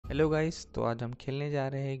Hello guys, तो आज हम खेलने जा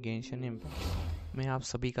रहे हैं गेंशिन इम्पैक्ट। मैं आप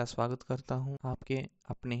सभी का स्वागत करता हूं आपके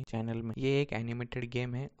अपने ही चैनल में। ये एक एनिमेटेड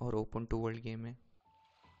गेम है और ओपन टू वर्ल्ड गेम है।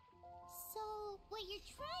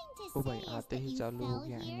 ओ भाई, आते ही चालू हो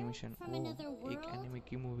गया एनिमेशन। ओ, एक एनिमे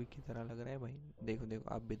की मूवी की तरह लग रहा है भाई। देखो देखो,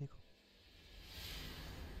 आप भी देखो।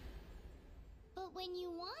 But when you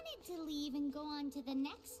wanted to leave and go on to the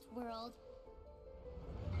next world,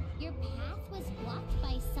 your path was blocked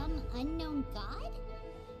by some unknown god?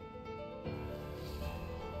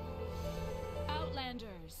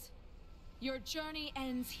 Outlanders, your journey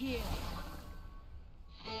ends here.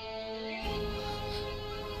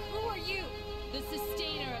 Who are you? The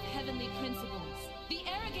sustainer of heavenly principles. The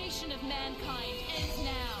arrogation of mankind ends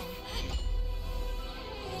now.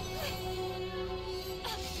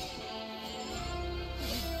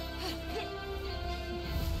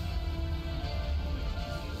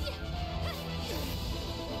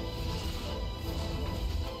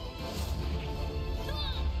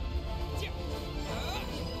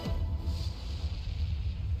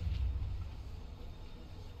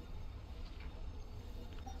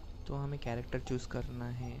 तो हमें character choose करना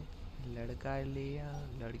है। लड़का ले या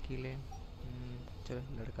लड़की ले? चलो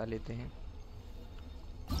लड़का लेते हैं।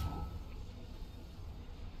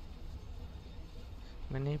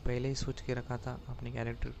 मैंने पहले ही सोच के रखा था अपने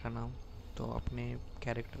कैरेक्टर का नाम, तो अपने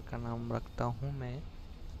कैरेक्टर का नाम रखता हूँ मैं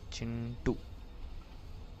Chintu.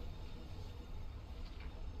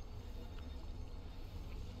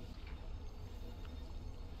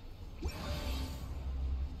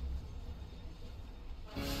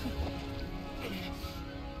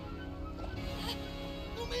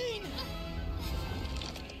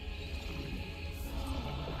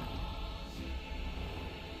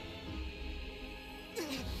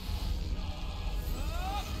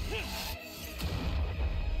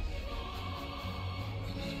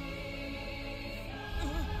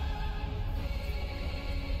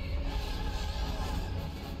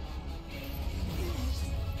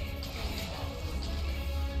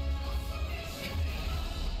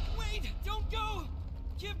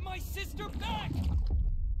 Give my sister back!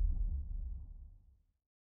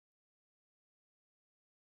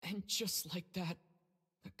 And just like that,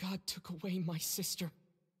 the god took away my sister.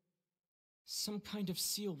 Some kind of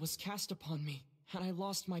seal was cast upon me, and I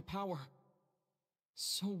lost my power.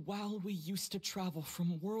 So while we used to travel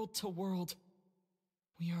from world to world,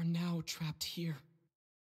 we are now trapped here.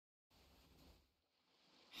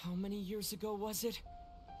 How many years ago was it?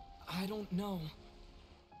 I don't know.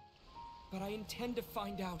 But I intend to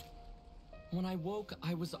find out. When I woke,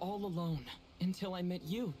 I was all alone, until I met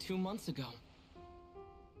you 2 months ago.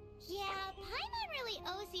 Yeah, Paimon really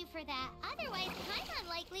owes you for that. Otherwise, Paimon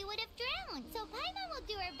likely would have drowned. So Paimon will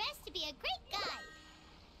do her best to be a great guide.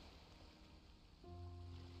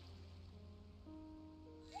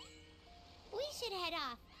 We should head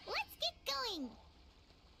off. Let's get going.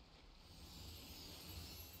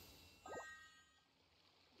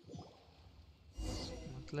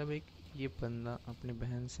 मतलब एक ये बंदा अपने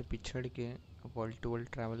बहन से पिछड़ के world to world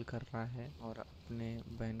travel कर रहा है और अपने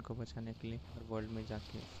बहन को बचाने के लिए हर वर्ल्ड में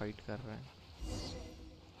जाके फाइट कर रहा है।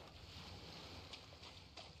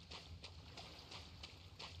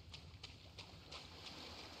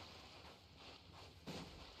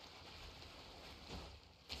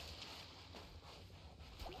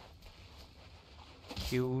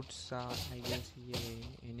 क्यूट सा आई गेस ये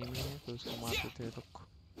एनिमी है, तो उसको मार देते हैं। रुक,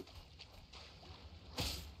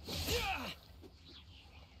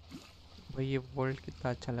 भाई ये वर्ल्ड कितना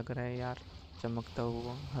अच्छा लग रहा है यार, चमकता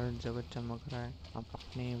हुआ, हर जगह चमक रहा है। आप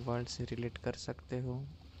अपने वर्ल्ड से रिलेट कर सकते हो।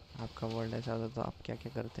 आपका वर्ल्ड ऐसा होता तो आप क्या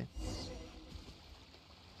क्या करते?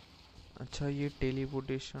 अच्छा, ये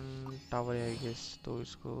टेलीपोर्टेशन टावर है आई गेस, तो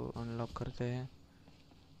इसको अनलॉक करते हैं।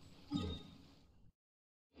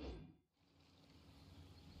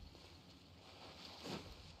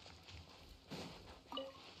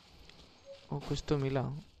 ओ, कुछ तो मिला,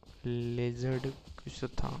 लेजर्ड कुछ तो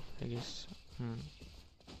था I guess.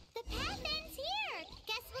 The path ends here.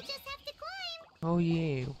 Guess we'll just have to climb. ओ,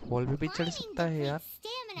 ये वॉल पे भी चढ़ Climbing सकता है यार, depletes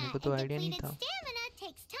stamina, मेरे को तो and आइडिया नहीं depleted था। stamina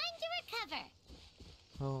takes time to recover.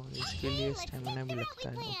 ओ, इसके Okay, लिए let's स्टेमिना get भी the route लगता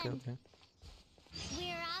we है। Okay planned. Okay.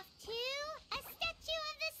 We're off to a statue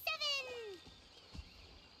of the seven.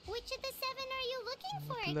 Which of the seven are you looking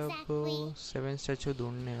for exactly? मतलब 7 statue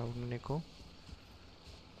ढूंढने हैं अपने को।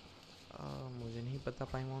 मुझे नहीं पता।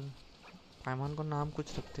 पाइमोन पाइमोन को नाम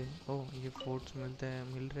कुछ रखते हैं। ओह, ये फोर्ट्स मिल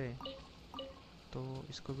रहे हैं, तो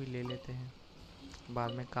इसको भी ले लेते हैं,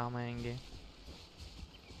 बाद में काम आएंगे।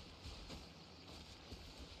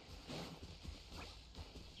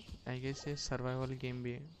 आई गेस ये सर्वाइवल गेम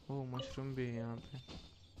भी है। ओह, मशरूम भी है यहाँ पे।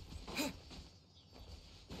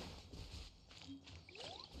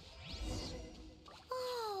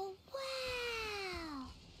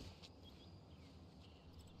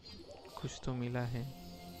 कुछ तो मिला है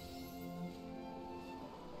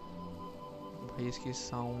भाई। इसकी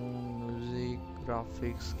साउंड, म्यूजिक,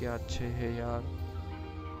 ग्राफिक्स क्या अच्छे हैं यार।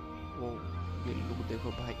 वो ये लुक देखो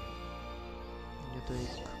भाई, ये तो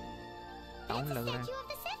एक टाउन लग रहा है।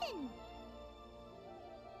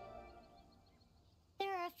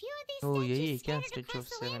 ओ यही है क्या स्टैचू ऑफ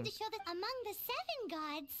सेवन?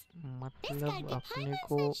 मतलब अपने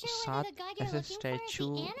को 7 ऐसे स्टैचू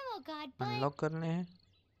अनलॉक करने हैं?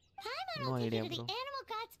 No idea bro.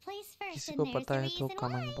 किसी को पता है तो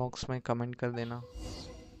कमेंट बॉक्स में कमेंट कर देना।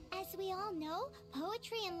 As we all know,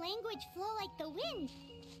 poetry and language flow like the wind.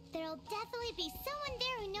 There'll definitely be someone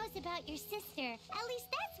there who knows about your sister. At least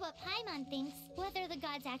that's what Paimon thinks. Whether the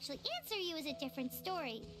gods actually answer you is a different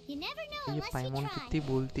story. You never know ये unless you पाइमोन try. कितनी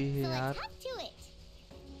बोलती है So यार। let's hop to it.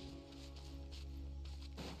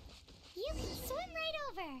 You can swim right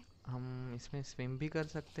over. हम इसमें swim भी कर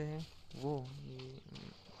सकते हैं। वो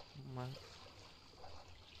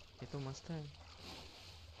ये तो मस्त है।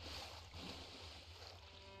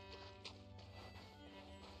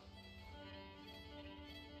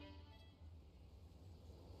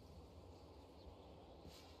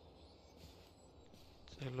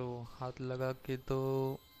 चलो हाथ लगा के तो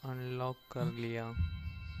अनलॉक कर लिया।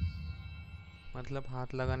 मतलब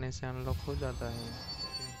हाथ लगाने से अनलॉक हो जाता है।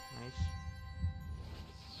 नाइस।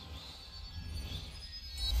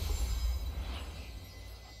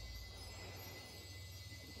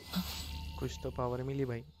 कुछ तो पावर मिली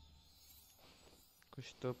भाई, कुछ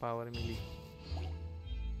तो पावर मिली।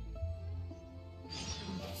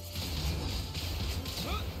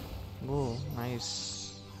 वो नाइस।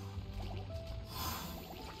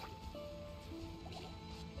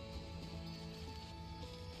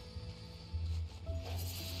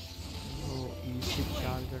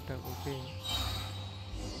 Charge attack. ओके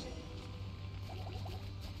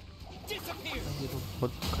ये तो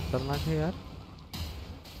बहुत खतरनाक है यार।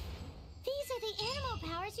 These are the animal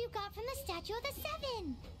powers you got from the Statue of the Seven.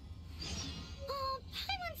 Oh,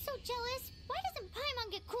 Paimon's so jealous. Why doesn't Paimon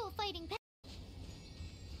get cool fighting?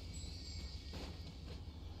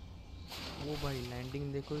 वो भाई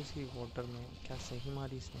लैंडिंग देखो इसकी वाटर में, क्या सही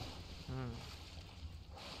मारी इसने।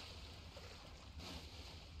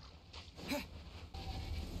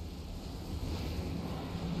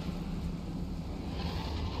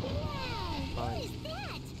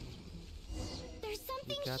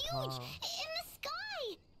 क्या था?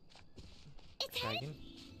 ड्रैगन।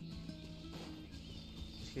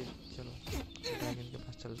 चलो ड्रैगन के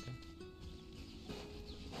पास चलते हैं।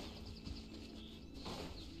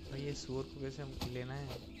 भाई ये सूअर को कैसे हम लेना है?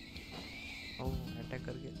 ओह अटैक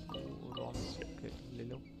करके रॉ ले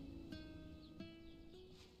लो।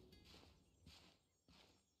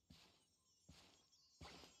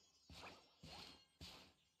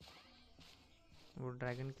 वो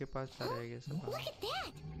ड्रैगन के पास जा रहेगा सब।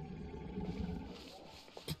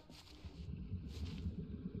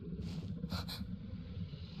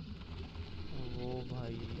 वो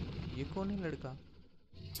भाई ये कौन है लड़का?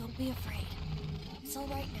 Don't be afraid. It's all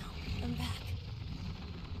right now. I'm back.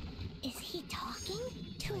 Is he talking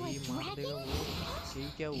to a भाई मार देगा dragon? वो। ये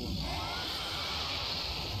क्या हुआ?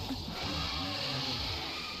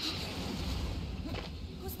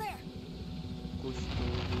 Who's there? कुछ तो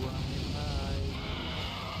हुआ है भाई।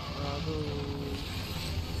 ब्रावो।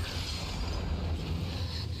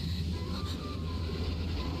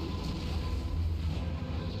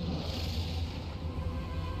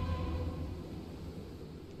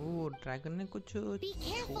 ओ ड्रैगन ने कुछ छोड़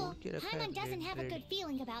के रखा है। Paimon doesn't have a good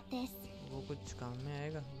feeling about this. वो कुछ काम में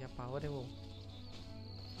आएगा या पावर है वो?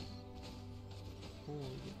 ओ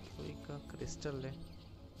ये कोई का क्रिस्टल है।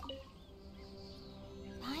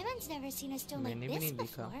 Paimon's never seen a stone like मैंने भी this नहीं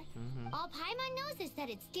देखा। before. All Paimon knows is that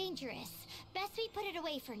it's dangerous. Best we put it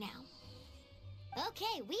away for now.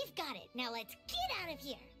 Okay, we've got it. Now let's get out of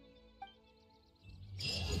here.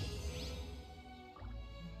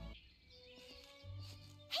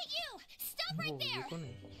 Hey you! Stop right ये there! कौन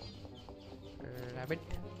है? Rabbit.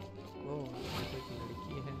 ओ ये तो एक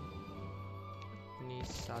लड़की है अपनी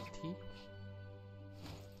साथी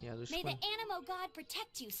या May दुश्मन। the Animo God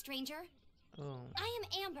protect you, stranger. I am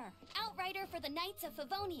Amber, outrider for the Knights of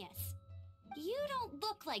Favonius. You don't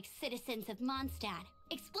look like citizens of Mondstadt.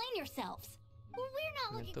 Explain yourselves. We're not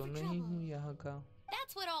मैं looking तो for नहीं trouble. हूँ यहाँ का।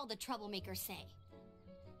 That's what all the troublemakers say.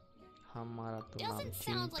 हमारा तो नाम Doesn't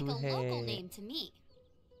sound like Chintu a local है। name to me.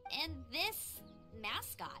 And this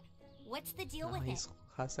mascot, what's the deal with it? इसको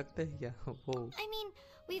खा सकते हैं क्या वो? I mean,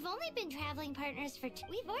 we've only been traveling partners for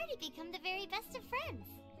we've already become the very best of friends.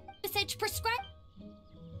 Message prescribed.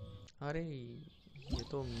 अरे ये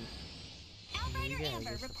तो Outrider ये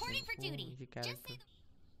Amber ये सब reporting for तो- duty. ये Just say character.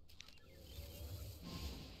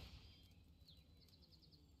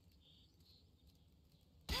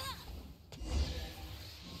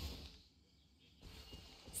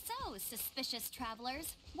 suspicious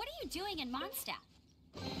travelers. What are you doing in Mondstadt?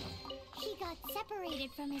 He got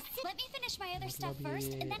separated from his sister. Let me finish my other stuff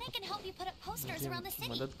first, and then I can help you put up posters around the city.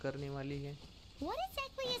 मदद करने वाली है. What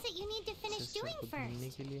exactly is it you need to finish doing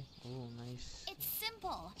first? के लिए. Oh, nice. It's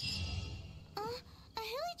simple. A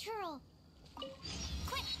hilly churl.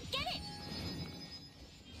 Quick, get it!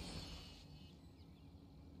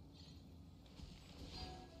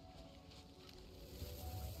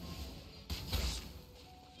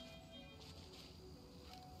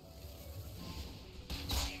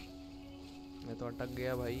 मैं तो अटक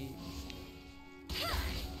गया भाई.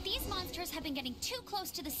 These monsters have been getting too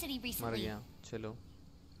close to the city मर recently. गया. चलो.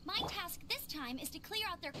 My task this time is to clear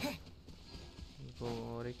out their... इनको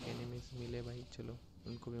और एक एनिमीज मिले भाई. चलो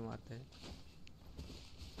उनको भी मारते हैं.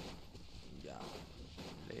 या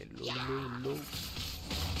ले लो.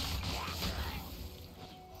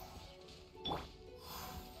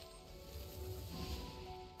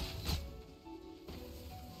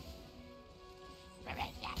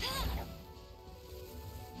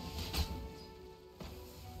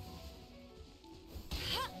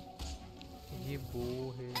 ये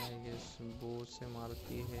बो है, आई गेस बो से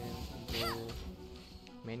मारती है. वो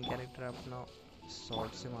मेन कैरेक्टर अपना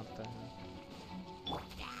शॉर्ट से मारता है.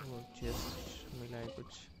 वो चेस्ट मिला है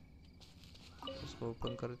कुछ, उसको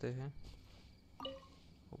ओपन करते हैं.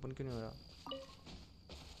 ओपन क्यों नहीं हो रहा?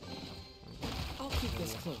 I'll keep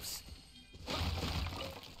this close.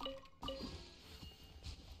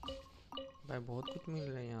 भाई बहुत कुछ मिल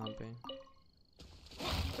रहा है यहाँ पे.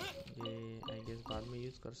 ये आई गेस बाद में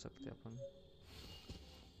यूज कर सकते हैं अपन.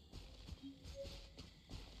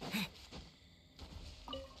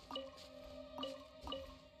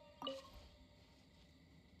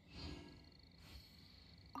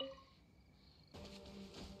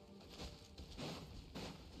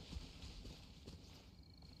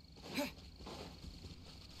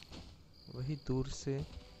 वही दूर से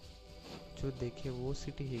जो देखे वो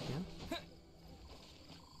सिटी है क्या?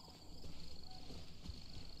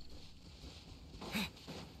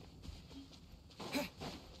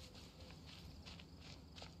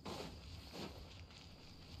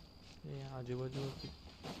 ये आजू बाजू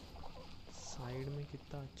साइड में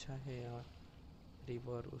कितना अच्छा है यार.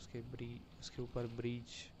 रिवर, उसके ऊपर ब्रिज.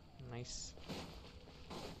 नाइस.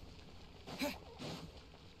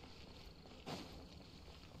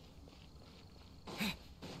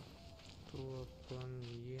 तो अपन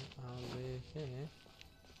ये आ गए हैं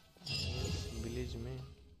विलेज में.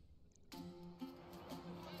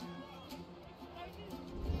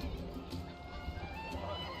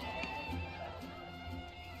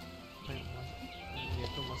 ये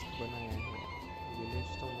तो मस्त बनाया है. विलेज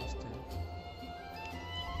तो मस्त है.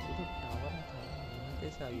 ये तो टावर था, यहाँ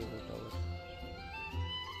कैसे आ गया वो टावर?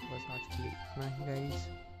 बस आज के लिए इतना ही गाइस.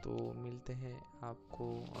 तो मिलते हैं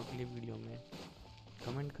आपको अगली वीडियो में.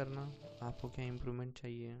 कमेंट करना आपको क्या इम्प्रूवमेंट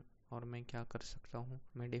चाहिए और मैं क्या कर सकता हूँ.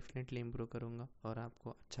 मैं डेफिनेटली इम्प्रूव करूँगा और आपको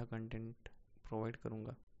अच्छा कंटेंट प्रोवाइड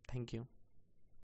करूँगा. Thank you.